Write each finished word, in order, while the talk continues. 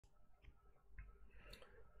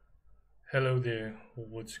Hello there,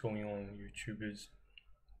 what's going on, YouTubers?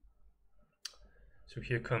 So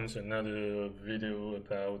here comes another video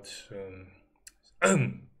about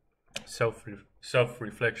self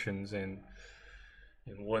reflections and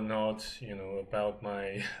whatnot. About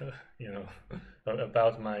my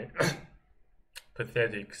about my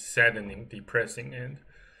pathetic, saddening, depressing, and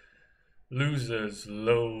loser's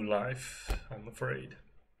low life. I'm afraid.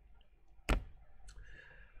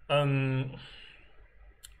 Um.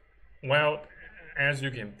 Well, as you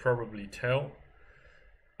can probably tell,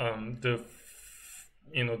 the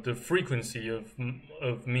frequency of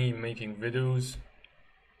me making videos,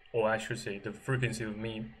 or I should say, the frequency of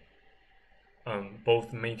me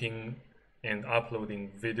both making and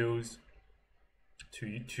uploading videos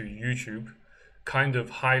to YouTube, kind of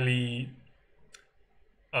highly,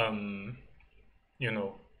 um, you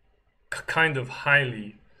know, kind of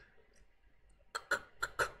highly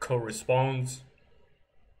corresponds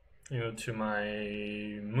to my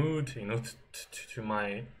mood, to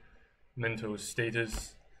my mental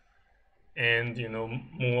status, and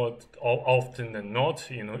more often than not,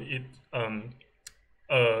 it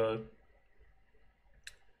uh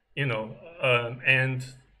and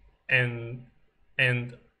and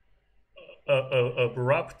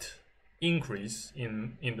abrupt increase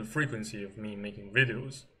in the frequency of me making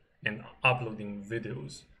videos and uploading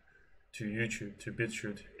videos to YouTube, to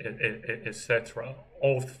BitChute, etc.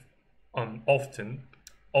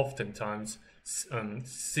 Oftentimes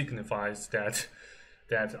signifies that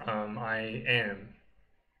I am,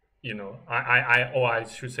 or I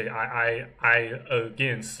should say, I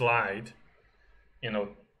again slide,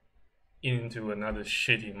 into another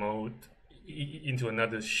shitty mode, into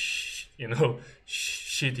another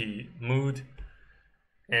shitty mood,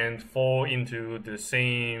 and fall into the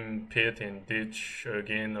same pit and ditch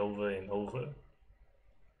again over and over.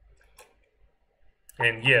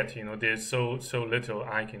 And yet, there's so little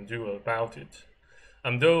I can do about it.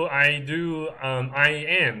 Though I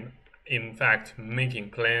am in fact making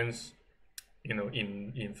plans,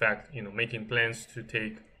 making plans to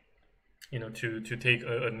take, to take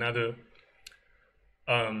another,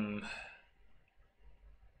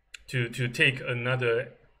 to take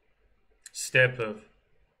another step of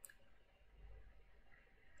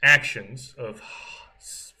actions of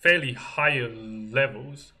fairly higher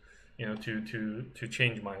levels, to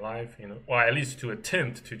change my life, or at least to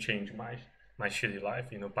attempt to change my shitty life,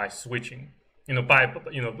 by switching, by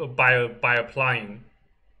applying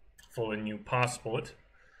for a new passport,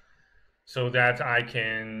 so that I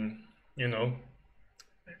can,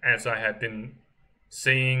 as I have been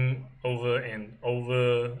saying over and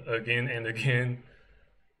over again and again,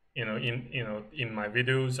 in my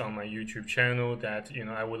videos on my YouTube channel, that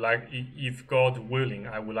I would like, if God willing,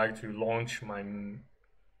 I would like to launch my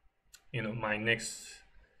my next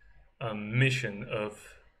mission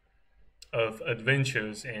of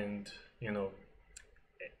adventures and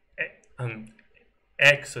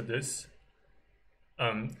exodus,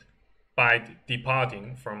 by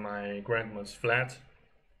departing from my grandma's flat,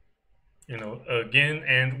 again.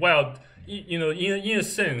 And well, in a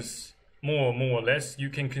sense, more or less, you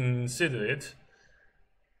can consider it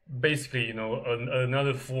basically,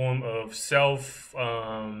 another form of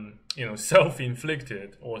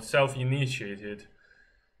self-inflicted or self-initiated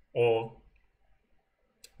or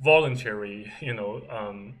voluntary,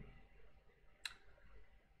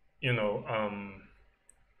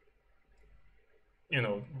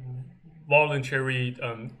 voluntary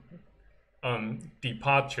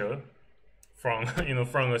departure from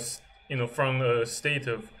from a state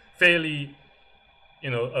of fairly,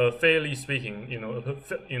 fairly speaking,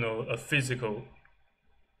 a physical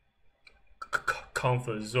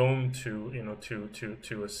comfort zone to,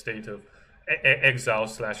 to a state of exile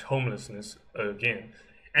 / homelessness again.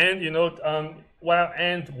 And well,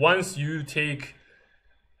 and once you take,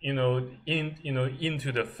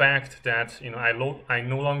 into the fact that I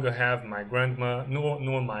no longer have my grandma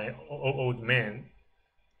nor my old man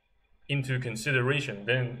into consideration,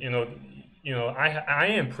 then I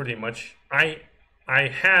am pretty much, I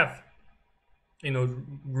have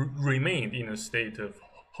remained in a state of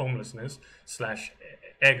homelessness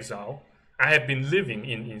 / exile. I have been living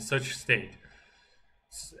in such state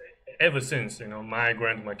ever since my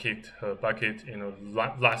grandma kicked her bucket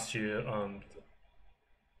last year,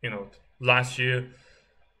 last year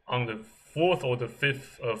on the 4th or the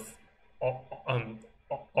 5th of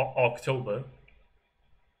October.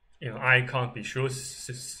 I can't be sure,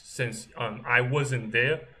 since I wasn't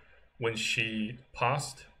there when she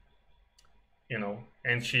passed,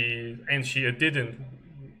 and she didn't,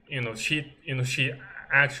 she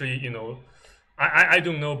actually, I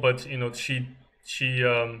don't know, but she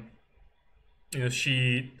you know,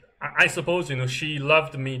 I suppose, you know, she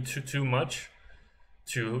loved me too much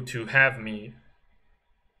to have me,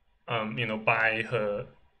 you know, by her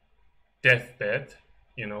deathbed,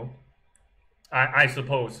 you know. I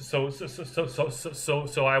suppose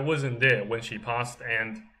so I wasn't there when she passed,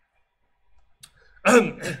 and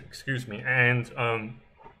excuse me, and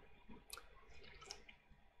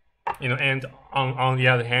you know, and on the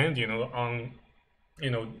other hand, you know, you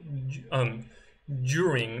know,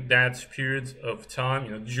 during that period of time,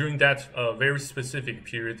 you know, during that very specific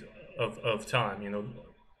period of time, you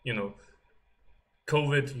know,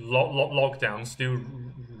 COVID lockdown still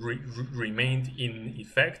remained in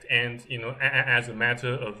effect, and you know, as a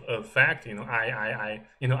matter of fact, you know,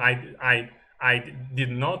 you know, I did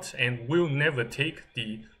not and will never take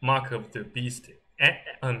the mark of the beast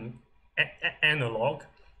analog.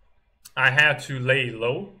 I had to lay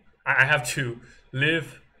low. I have to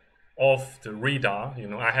live off the radar. You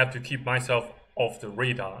know, I have to keep myself off the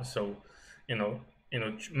radar. So, you know,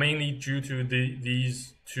 mainly due to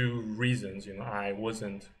these two reasons, you know, I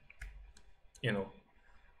wasn't, you know,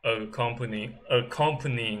 accompanying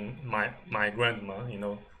my grandma, you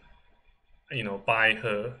know, by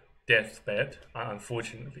her deathbed,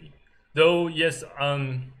 unfortunately. Though yes,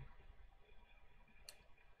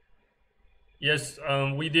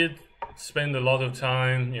 we did spend a lot of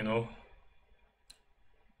time,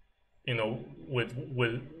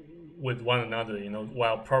 with one another, you know,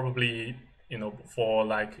 while probably, you know, for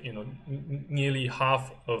like, you know, nearly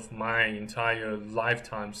half of my entire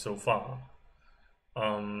lifetime so far.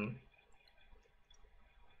 And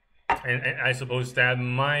I suppose that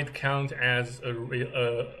might count as a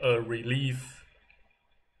relief,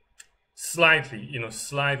 slightly, you know,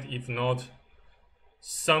 slight if not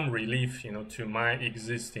some relief, you know, to my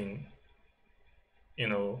existing, you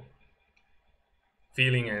know,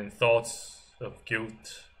 feeling and thoughts of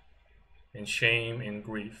guilt and shame and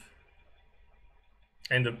grief,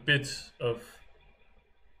 and a bit of,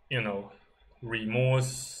 you know,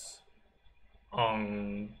 remorse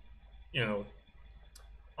on, you know,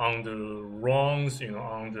 on the wrongs, you know,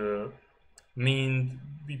 on the mean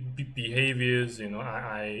behaviors, you know,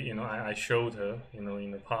 I showed her, you know,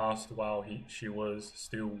 in the past while she was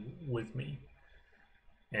still with me,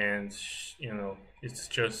 and you know, it's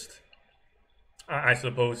just, I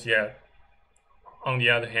suppose, yeah. On the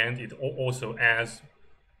other hand, it also adds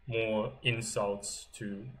more insults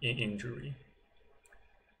to injury,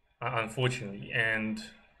 unfortunately, and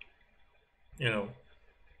you know,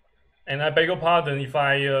 and I beg your pardon if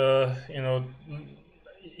I, you know,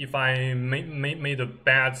 if I made a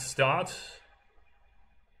bad start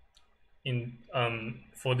in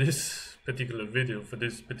for this particular video, for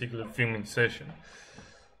this particular filming session.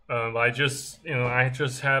 I just, you know, I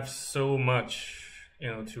just have so much, you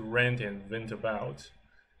know, to rant and vent about.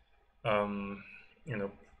 You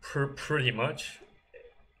know, pretty much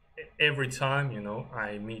every time, you know,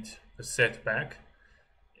 I meet a setback,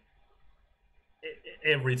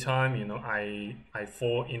 every time, you know, I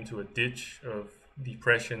fall into a ditch of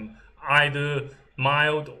depression, either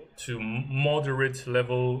mild to moderate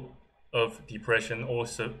level of depression, or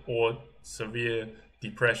severe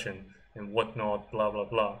depression and whatnot, blah blah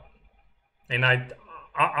blah. And I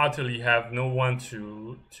utterly have no one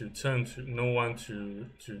to turn to, no one to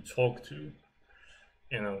talk to,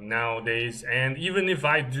 you know, nowadays. And even if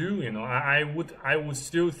I do, you know, I would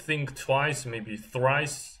still think twice, maybe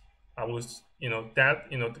thrice. I was, you know, that,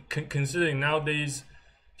 you know, considering nowadays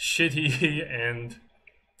shitty and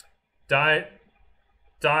dire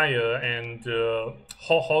and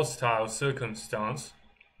hostile circumstance,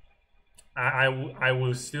 I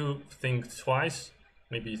will still think twice,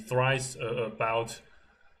 maybe thrice, about,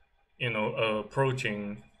 you know,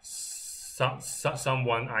 approaching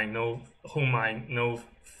someone I know, whom I know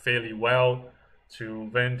fairly well, to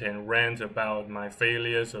vent and rant about my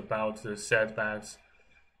failures, about the setbacks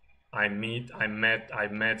I met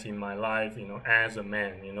in my life, you know, as a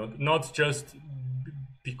man, you know, not just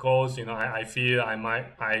because, you know, I fear I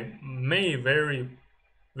may very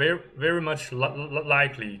much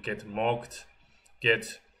likely get mocked,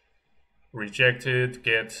 get rejected,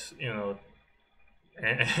 get, you know,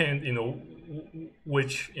 and you know,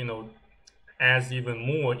 which, you know, adds even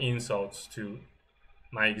more insults to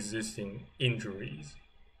my existing injuries,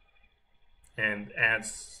 and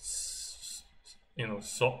adds, you know,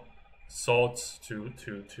 salt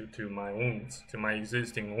to my wounds, to my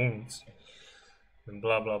existing wounds, and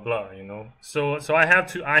blah blah blah, you know. So I have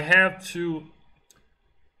to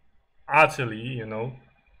utterly, you know,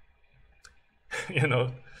 you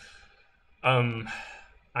know,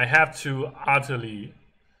 I have to utterly,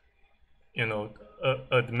 you know,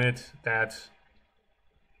 admit that,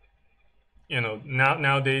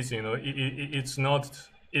 nowadays, it's not.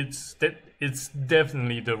 It's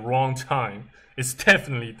definitely the wrong time. It's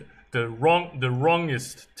definitely the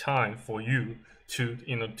wrongest time for you to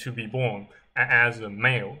to be born as a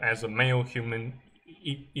male human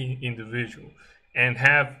individual, and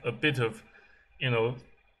have a bit of you know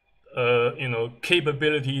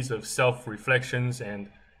capabilities of self reflections and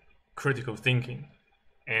critical thinking,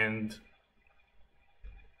 and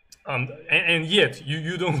and yet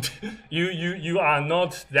you don't you are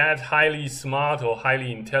not that highly smart or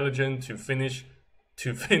highly intelligent to finish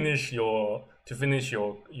your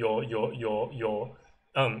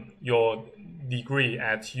degree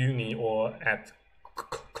at uni or at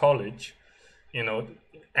college,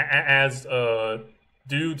 as a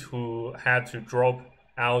dude who had to drop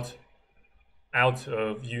out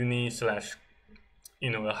of uni slash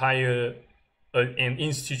a higher an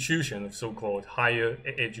institution of so-called higher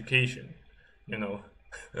education. you know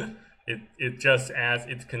it just adds,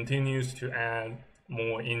 it continues to add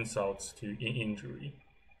more insults to injury,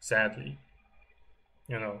 sadly.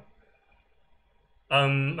 you know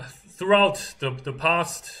Throughout the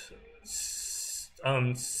past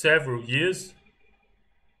several years,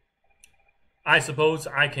 I suppose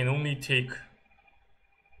I can only take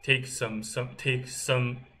some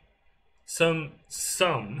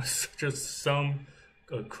just some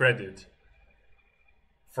credit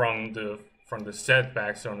from the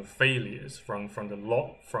setbacks, from the failures, from the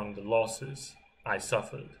losses I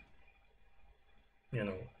suffered.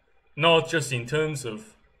 Not just in terms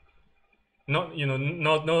of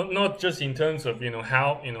not just in terms of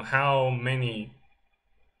how many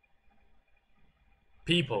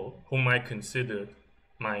people whom I considered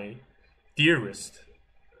my dearest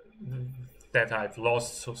that I've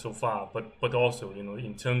lost so far, but also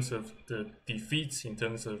in terms of the defeats, in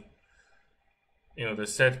terms of the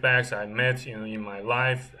setbacks I met in my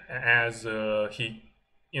life as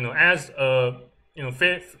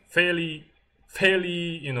fairly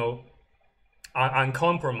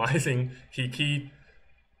uncompromising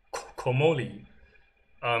hikikomori,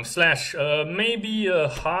 slash maybe a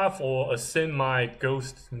half or a semi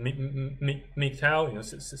ghost MGTOW,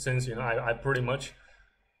 since I pretty much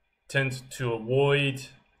tend to avoid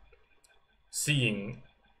seeing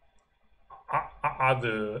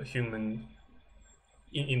other human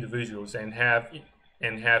individuals and have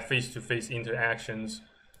face-to-face interactions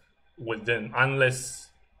with them unless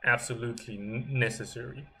absolutely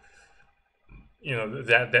necessary.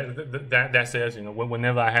 That says,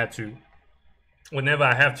 whenever I have to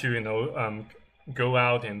go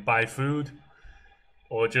out and buy food,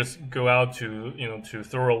 or just go out to to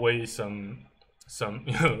throw away some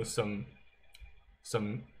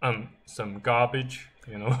garbage,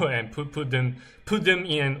 and put them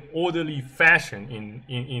in an orderly fashion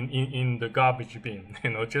in the garbage bin.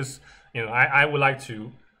 I would like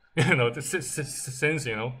to since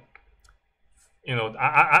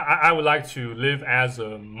I would like to live as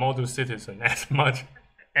a model citizen as much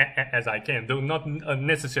as I can, though not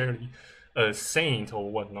necessarily a saint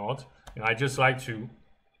or whatnot. I just like to,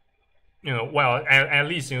 well, at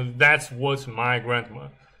least that's what my grandma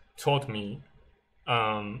taught me.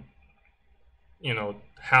 How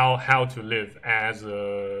to live as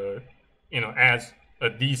a as a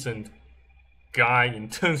decent guy in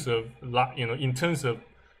terms of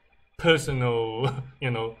personal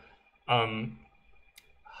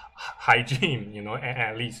hygiene,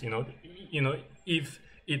 at least if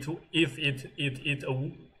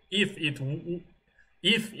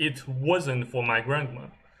it wasn't for my grandma,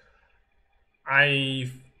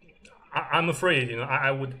 I'm afraid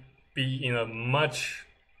I would be in a much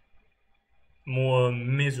more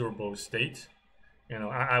miserable state.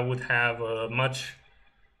 I would have a much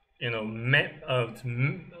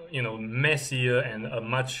messier and a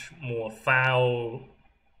much more foul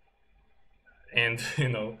and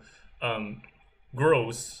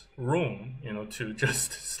gross room to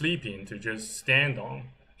just sleep in, to just stand on.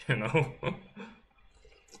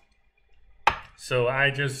 So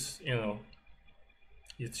I just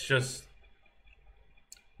it's just,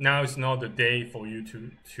 now it's not the day for you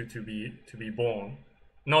to be born,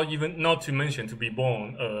 not to mention to be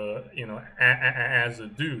born as a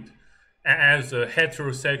dude, as a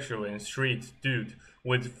heterosexual and straight dude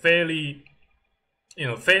with fairly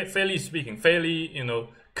speaking, fairly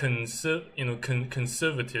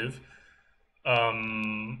conservative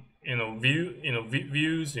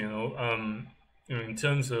views in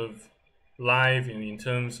terms of life, in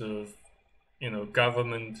terms of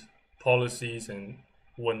government policies and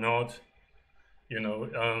whatnot.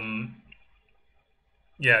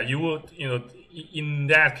 Yeah, you would in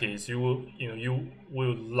that case you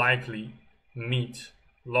will likely meet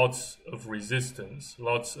lots of resistance,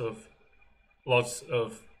 lots of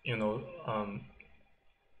you know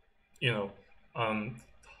um,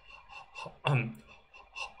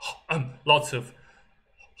 lots of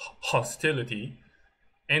hostility,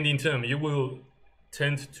 and in turn you will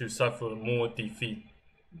tend to suffer more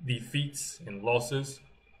defeats and losses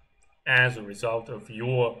as a result of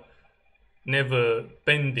your never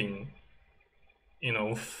bending,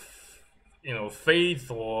 faith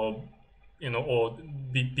or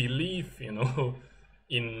belief,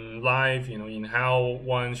 in life, in how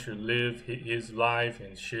one should live his life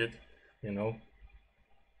and shit, you know.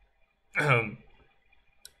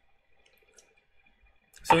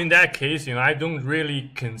 So in that case, I don't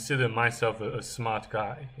really consider myself a smart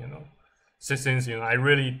guy, since I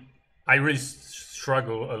really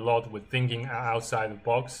struggle a lot with thinking outside the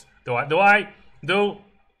box. Though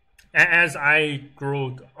as I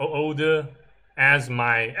grow older, as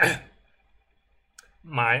my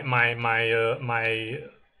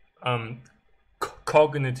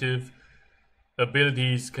cognitive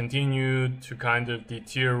abilities continue to kind of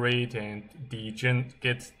deteriorate and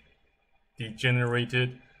get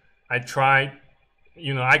degenerated, I try,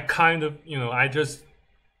 I just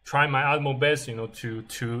try my utmost best,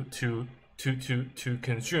 to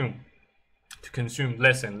consume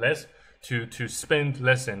less and less, to spend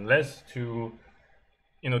less and less, to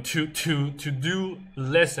do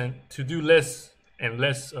less and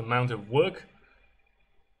less amount of work,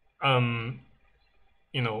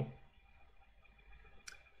 you know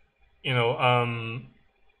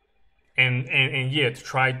and yet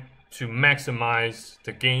try to maximize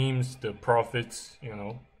the gains, the profits,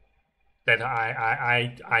 that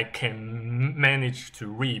I can manage to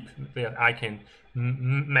reap, that I can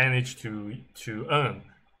manage to earn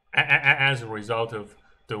as a result of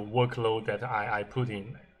the workload that I put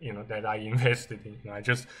in, that I invested in. I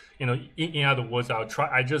just, in other words,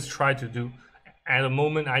 I just try to do, at the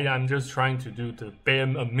moment, I'm just trying to do the bare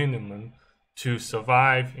minimum to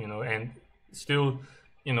survive, and still,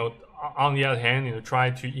 on the other hand, try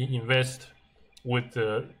to invest with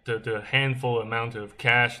the handful amount of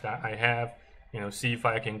cash that I have, see if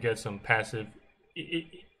I can get some passive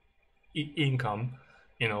income,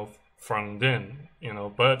 from them,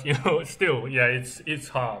 but still, yeah, it's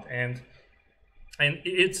hard, and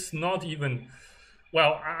it's not even,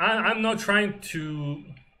 well, I'm not trying to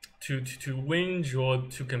whinge or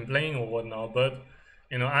to complain or whatnot, but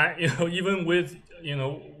even with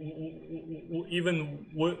even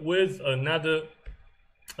with another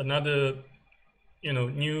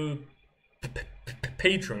new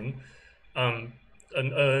patron,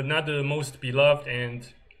 another most beloved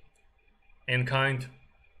and kind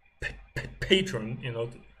patron,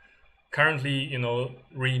 currently,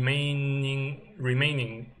 remaining,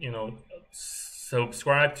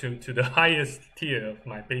 subscribed to the highest tier of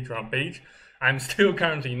my Patreon page. I'm still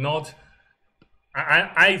currently not.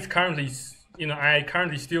 I currently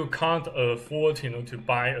still can't afford, to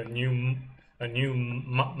buy a new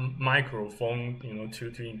microphone,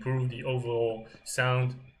 to improve the overall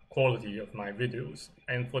sound quality of my videos.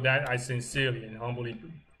 And for that, I sincerely and humbly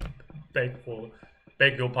beg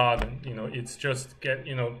your pardon. It's just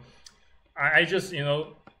I just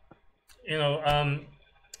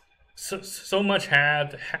so much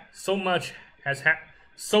has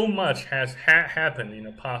happened in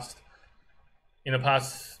the past. In the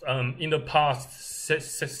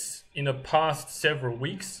past several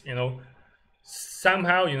weeks,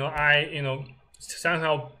 somehow,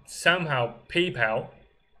 somehow PayPal,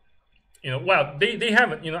 well, they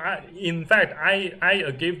haven't, in fact,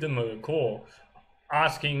 I gave them a call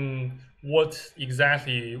asking what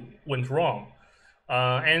exactly went wrong,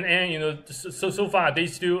 and so far they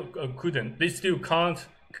still they still can't,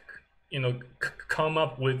 come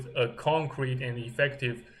up with a concrete and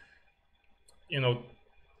effective,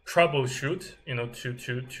 troubleshoot,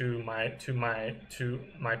 to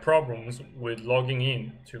my problems with logging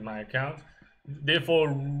in to my account,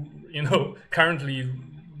 therefore, currently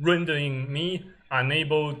rendering me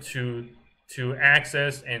unable to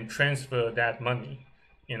access and transfer that money,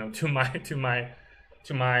 to my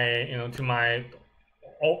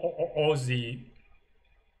Aussie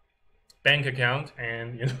bank account,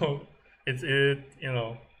 and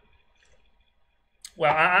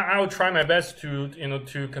well, I'll try my best to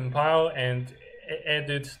to compile and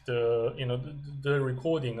edit the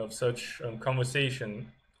recording of such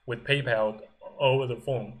conversation with PayPal over the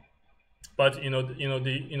phone. But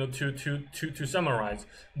to summarize,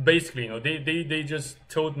 basically, they just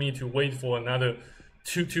told me to wait for another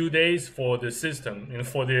two days for the system,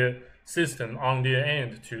 for their system on their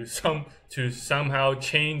end to somehow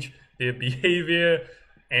change their behavior,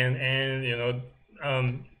 and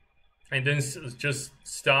and then just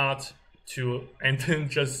start to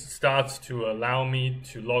allow me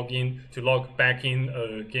to log back in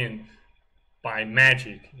again by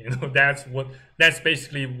magic. That's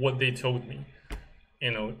basically what they told me.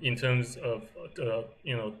 In terms of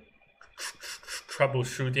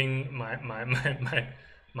troubleshooting my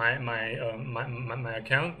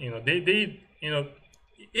account.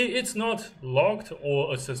 It's not locked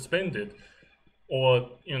or suspended, or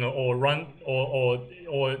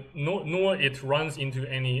nor it runs into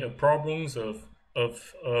any problems of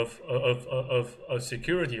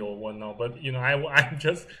security or whatnot. But I'm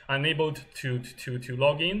just unable to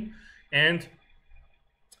log in, and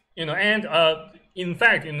in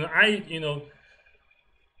fact,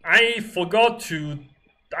 I forgot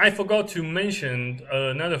to mention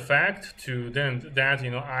another fact to them, that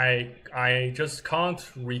I just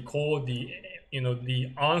can't recall the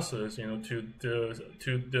answers to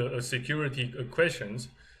the security questions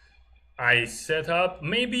I set up.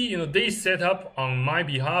 Maybe they set up on my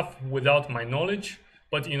behalf without my knowledge,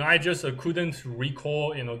 but I just couldn't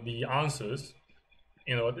recall the answers.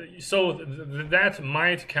 So that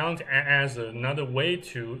might count as another way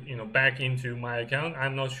to back into my account.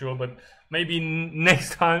 I'm not sure, but maybe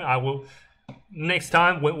next time I will. Next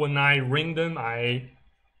time when I ring them, I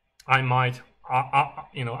might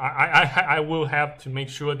I will have to make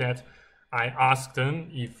sure that I ask them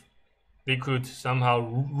if they could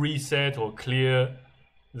somehow reset or clear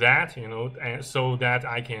that, and so that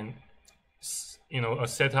I can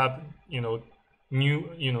set up new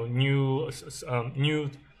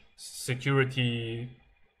security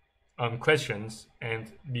questions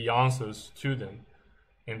and the answers to them,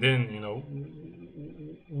 and then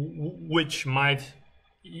which might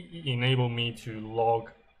enable me to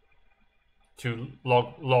log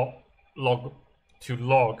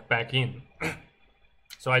back in.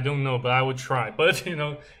 So I don't know, but I would try. But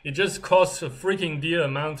it just costs a freaking dear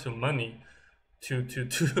amount of money to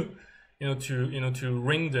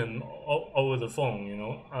ring them over the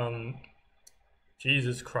phone.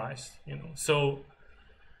 Jesus Christ, So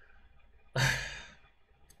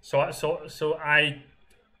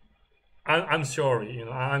I'm sorry,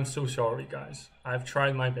 I'm so sorry, guys. I've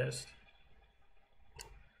tried my best.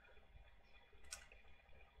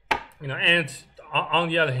 And on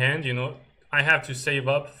the other hand, I have to save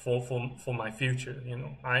up for my future.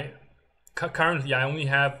 Currently I only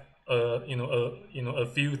have a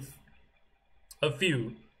few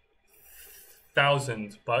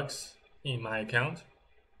 $1,000 in my account,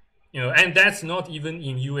 and that's not even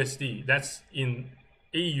in USD. That's in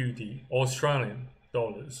AUD, Australian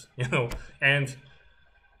dollars. And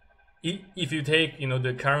if you take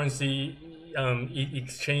the currency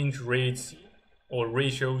exchange rates or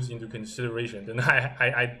ratios into consideration, then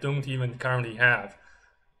I don't even currently have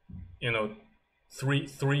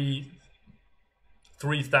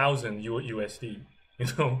 3,000 USD.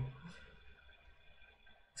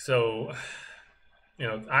 So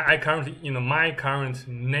I currently my current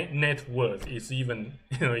net worth is even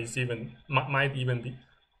might even be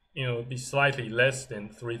be slightly less than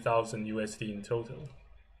 3,000 USD in total.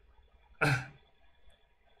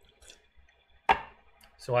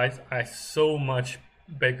 So I so much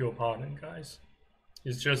beg your pardon, guys.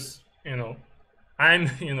 It's just I'm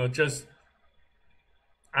just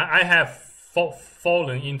I have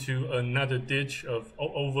fallen into another ditch of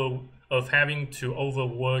having to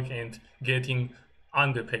overwork and getting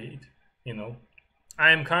underpaid.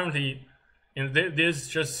 I am currently there's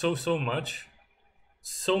just so much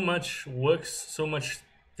work, so much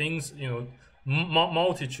things,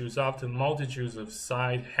 multitudes after multitudes of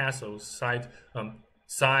side hassles,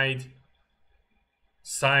 side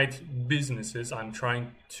businesses I'm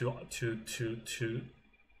trying to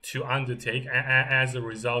undertake as a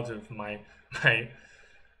result of my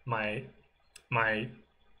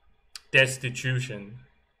destitution,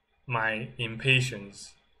 my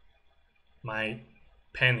impatience, my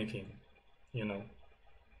panicking.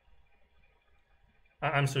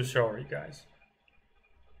 I'm so sorry, guys.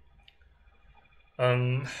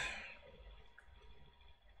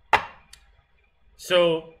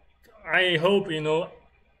 So I hope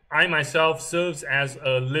I myself serves as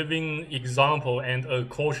a living example and a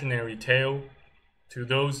cautionary tale to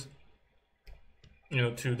those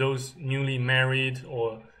newly married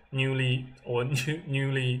or newly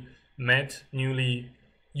met, newly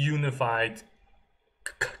unified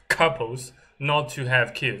couples, not to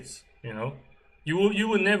have kids. You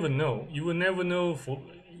will never know. You will never know for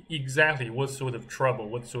exactly what sort of trouble,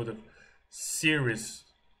 what sort of serious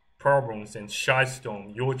problems and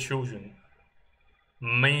shitstorm your children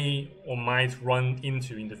may or might run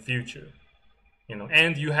into in the future.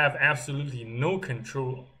 and you have absolutely no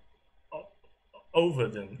control over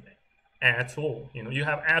them at all. You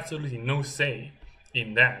have absolutely no say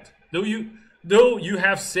in that. Though you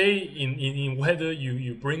have say in whether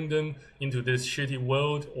you bring them into this shitty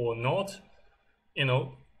world or not,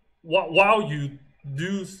 while you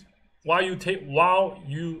do, while you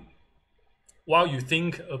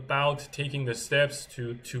think about taking the steps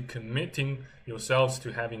to committing yourselves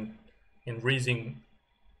to having and raising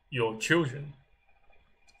your children,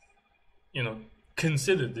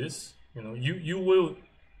 consider this.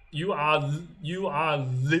 You are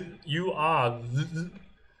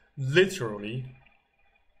literally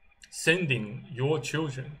sending your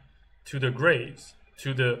children to the graves,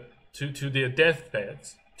 to their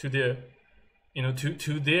deathbeds, to their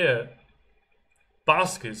to their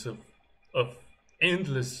baskets of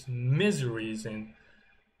endless miseries and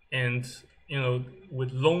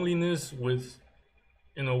with loneliness, with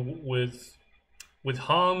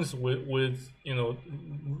harms, with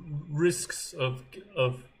risks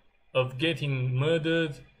of getting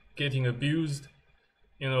murdered, getting abused,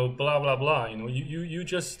 blah blah blah. You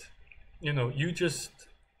just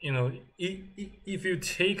if you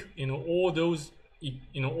take all those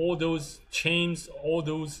all those chains, all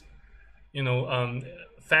those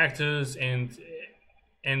factors and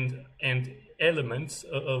elements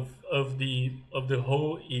of the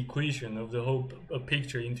whole equation, of the whole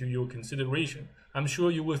picture into your consideration, I'm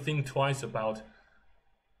sure you will think twice about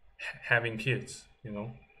having kids.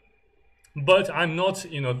 But I'm not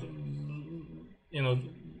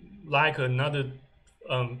like another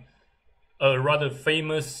a rather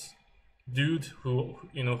famous dude who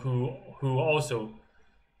also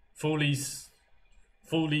fully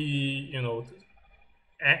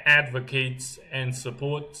advocates and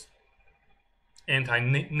supports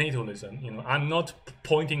anti-natalism. I'm not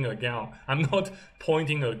pointing a gun. I'm not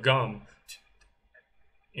pointing a gun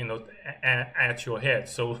at your head.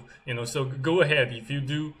 So so go ahead if you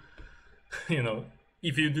do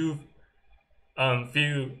if you do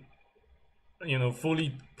feel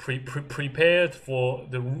fully prepared for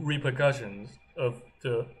the repercussions of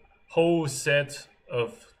the whole set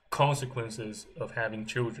of consequences of having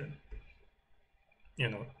children.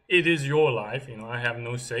 It is your life. I have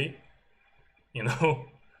no say.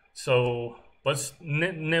 So, but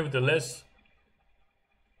nevertheless,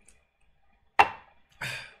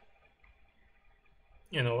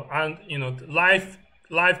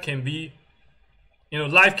 life can be,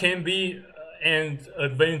 an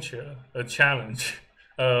adventure, a challenge,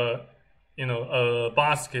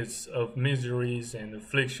 baskets of miseries and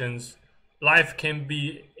afflictions. Life can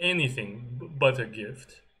be anything but a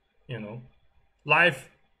gift. Life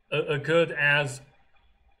occurred as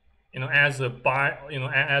as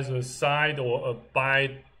a side or a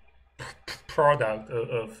by product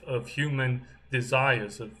of human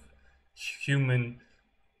desires, of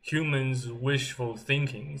humans' wishful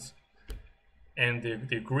thinkings and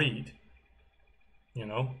their greed.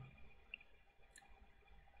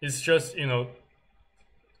 It's just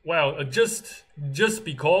well, just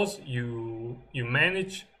because you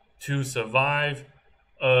manage to survive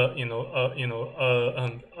a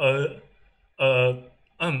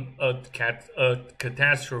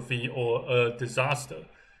catastrophe or a disaster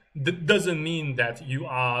doesn't mean that you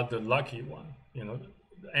are the lucky one.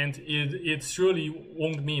 And it surely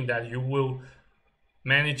won't mean that you will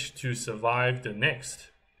manage to survive the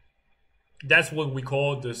next. That's what we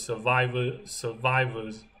call the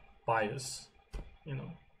survivor's bias.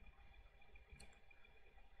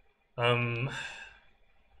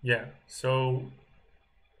 Yeah, so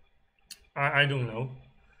I don't know.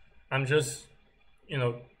 I'm just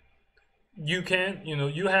you can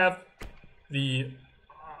you have the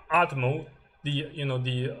utmost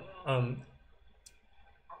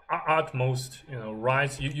utmost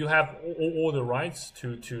rights. You have all the rights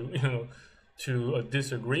to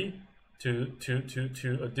disagree, to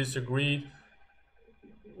disagree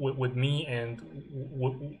with me and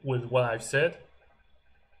with what I've said.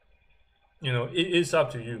 It's up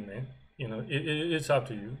to you, man. It's up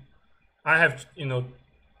to you. I have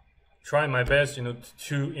tried my best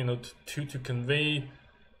to convey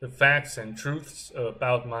the facts and truths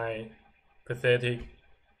about my pathetic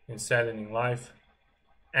and saddening life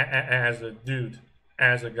as a dude,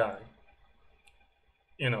 as a guy.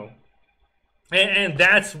 And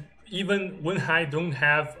that's even when I don't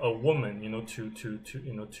have a woman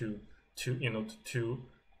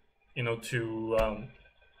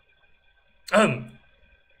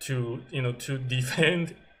to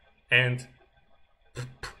defend and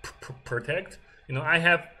protect. I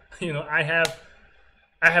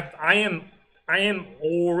am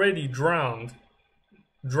already drowned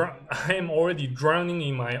I am already drowning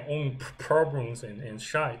in my own problems and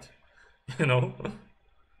shite, you know.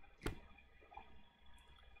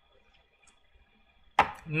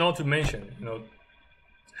 Not to mention, you know,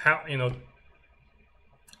 how, you know,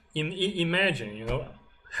 imagine, you know,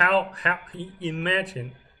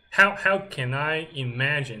 imagine how can I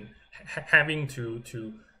imagine having to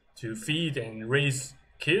feed and raise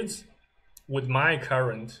kids with my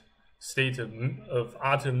current state of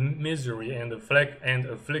utter misery and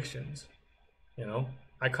afflictions. You know,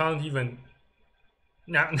 I can't even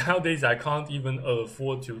nowadays I can't even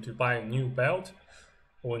afford to buy a new belt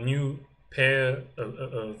or a new pair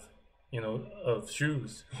of you know of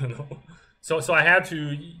shoes. You know, so I had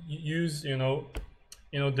to use the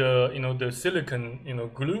silicone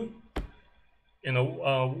glue. You know,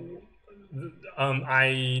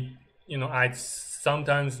 I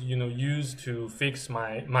sometimes use to fix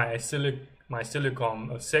my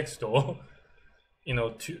silicone sex doll.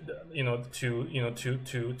 To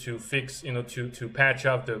fix to patch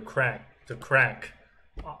up the crack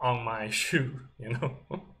on my shoe.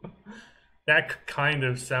 That kind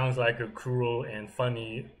of sounds like a cruel and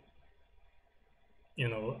funny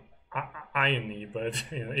irony, but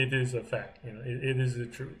it is a fact. It is the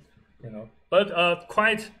truth. But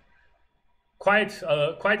quite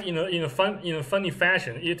in a funny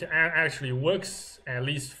fashion, it actually works, at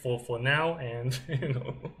least for now. And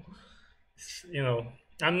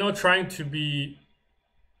I'm not trying to be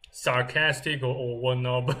sarcastic or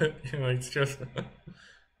whatnot, but it's just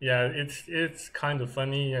yeah, it's kind of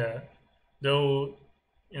funny, though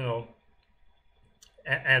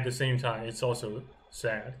at the same time it's also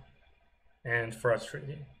sad and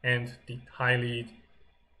frustrating and highly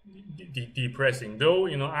depressing. Though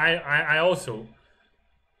I also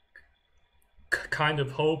kind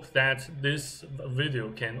of hope that this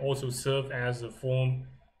video can also serve as a form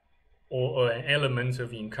or an element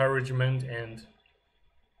of encouragement and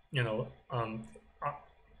an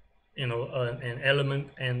element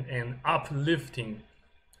and an uplifting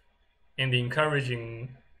and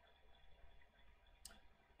encouraging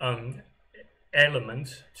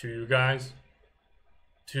element to you guys,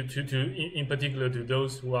 to in particular to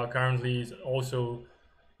those who are currently also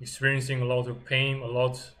experiencing a lot of pain, a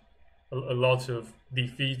lot of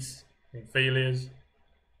defeats and failures,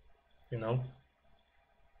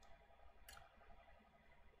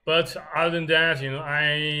 But other than that,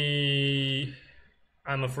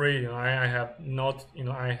 I'm afraid I have not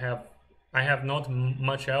I have not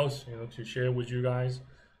much else to share with you guys,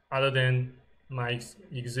 other than my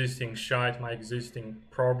existing shite, my existing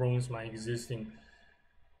problems, my existing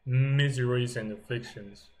miseries and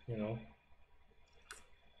afflictions.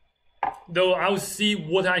 Though I'll see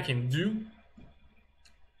what I can do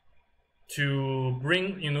to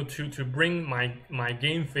bring to bring my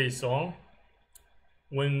game face on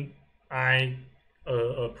when I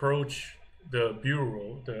approach the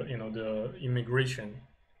bureau, the immigration,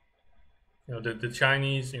 the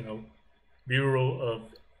Chinese bureau of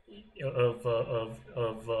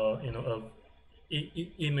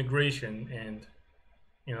immigration and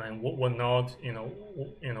and whatnot.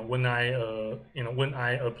 When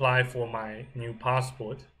I apply for my new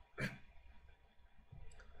passport.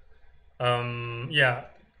 Yeah,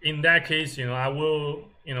 in that case, I will,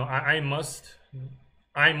 I must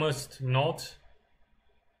not,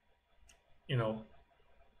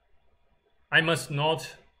 I must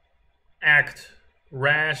not act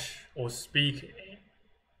rash or speak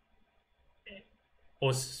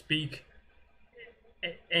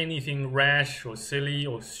anything rash or silly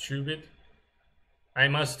or stupid. I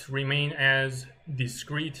must remain as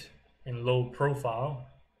discreet and low profile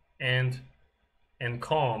and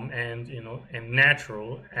calm and and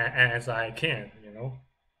natural as I can.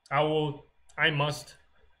 I must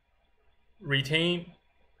retain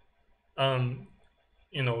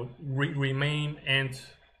remain and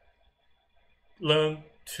learn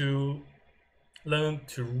to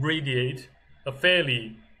radiate a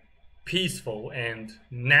fairly peaceful and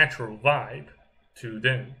natural vibe to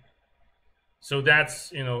them. So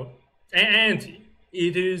that's and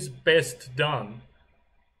it is best done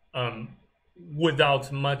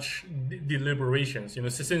without much deliberations.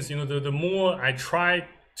 Since the more I try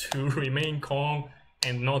to remain calm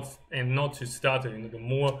and not to stutter, the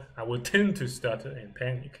more I will tend to stutter and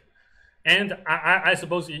panic. And I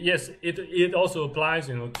suppose yes, it also applies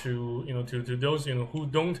to those who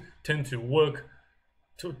don't tend to work,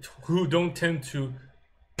 who don't tend to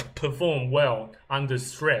perform well under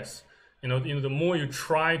stress. The more you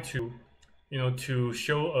try to to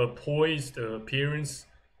show a poised appearance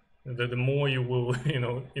The more you will,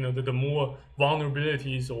 the more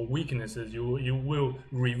vulnerabilities or weaknesses you will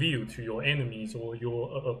reveal to your enemies or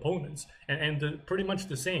your opponents, and pretty much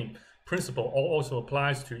the same principle also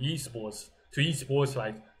applies to esports. To esports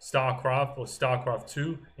like StarCraft or StarCraft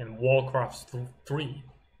 2 and Warcraft 3.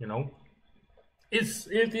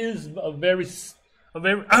 It is a very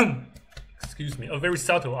excuse me, a very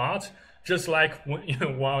subtle art, just like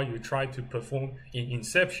when, while you try to perform in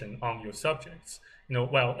Inception on your subjects.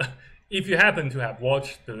 Well, if you happen to have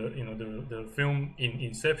watched the film in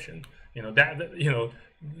Inception,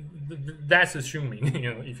 that's assuming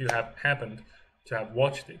if you have happened to have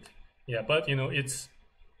watched it. Yeah, but it's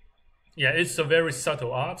a very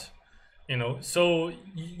subtle art. So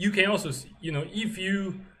you can also if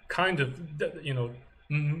you kind of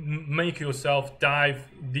make yourself dive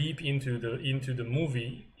deep into the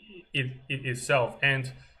movie itself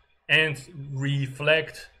and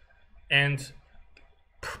reflect and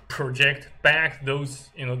project back those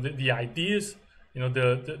the ideas,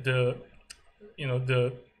 the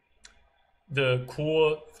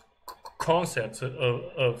core concepts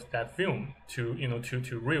of that film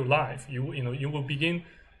to real life. You will begin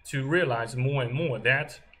to realize more and more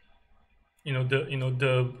that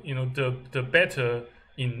the better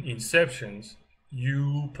in inceptions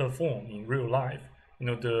you perform in real life,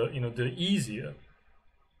 the easier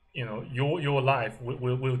your life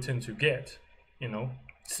will tend to get.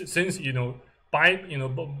 Since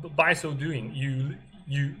by so doing you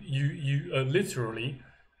literally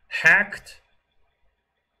hacked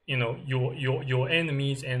your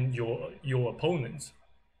enemies and your opponents,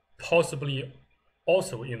 possibly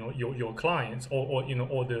also your clients or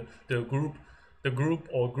the group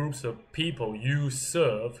or groups of people you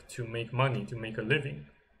serve to make money, to make a living.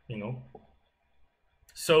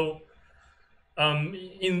 So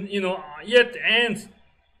yet, and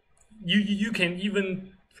you can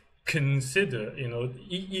even consider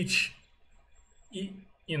each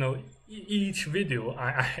video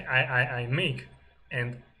I make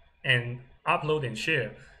and upload and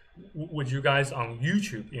share with you guys on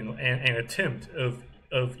YouTube, an attempt of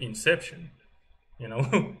Inception,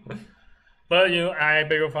 But I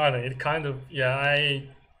beg your pardon. It kind of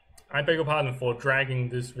I beg your pardon for dragging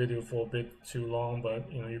this video for a bit too long,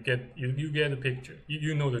 but you get the picture.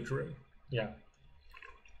 You know the drill. Yeah.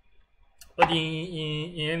 But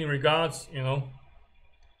in any regards,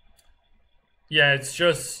 it's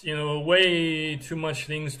just way too much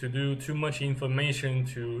things to do, too much information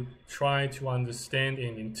to try to understand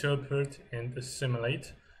and interpret and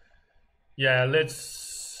assimilate. Yeah,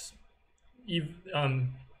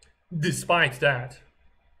 despite that,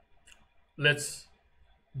 let's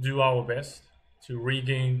do our best to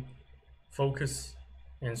regain focus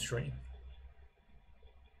and strength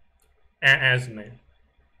as men.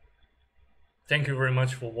 Thank you very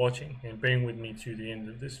much for watching and being with me to the end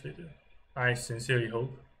of this video. I sincerely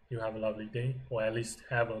hope you have a lovely day, or at least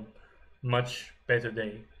have a much better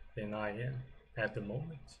day than I am at the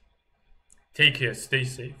moment. Take care, stay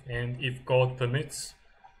safe, and if God permits,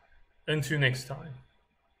 until next time,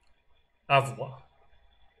 au revoir.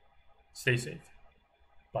 Stay safe.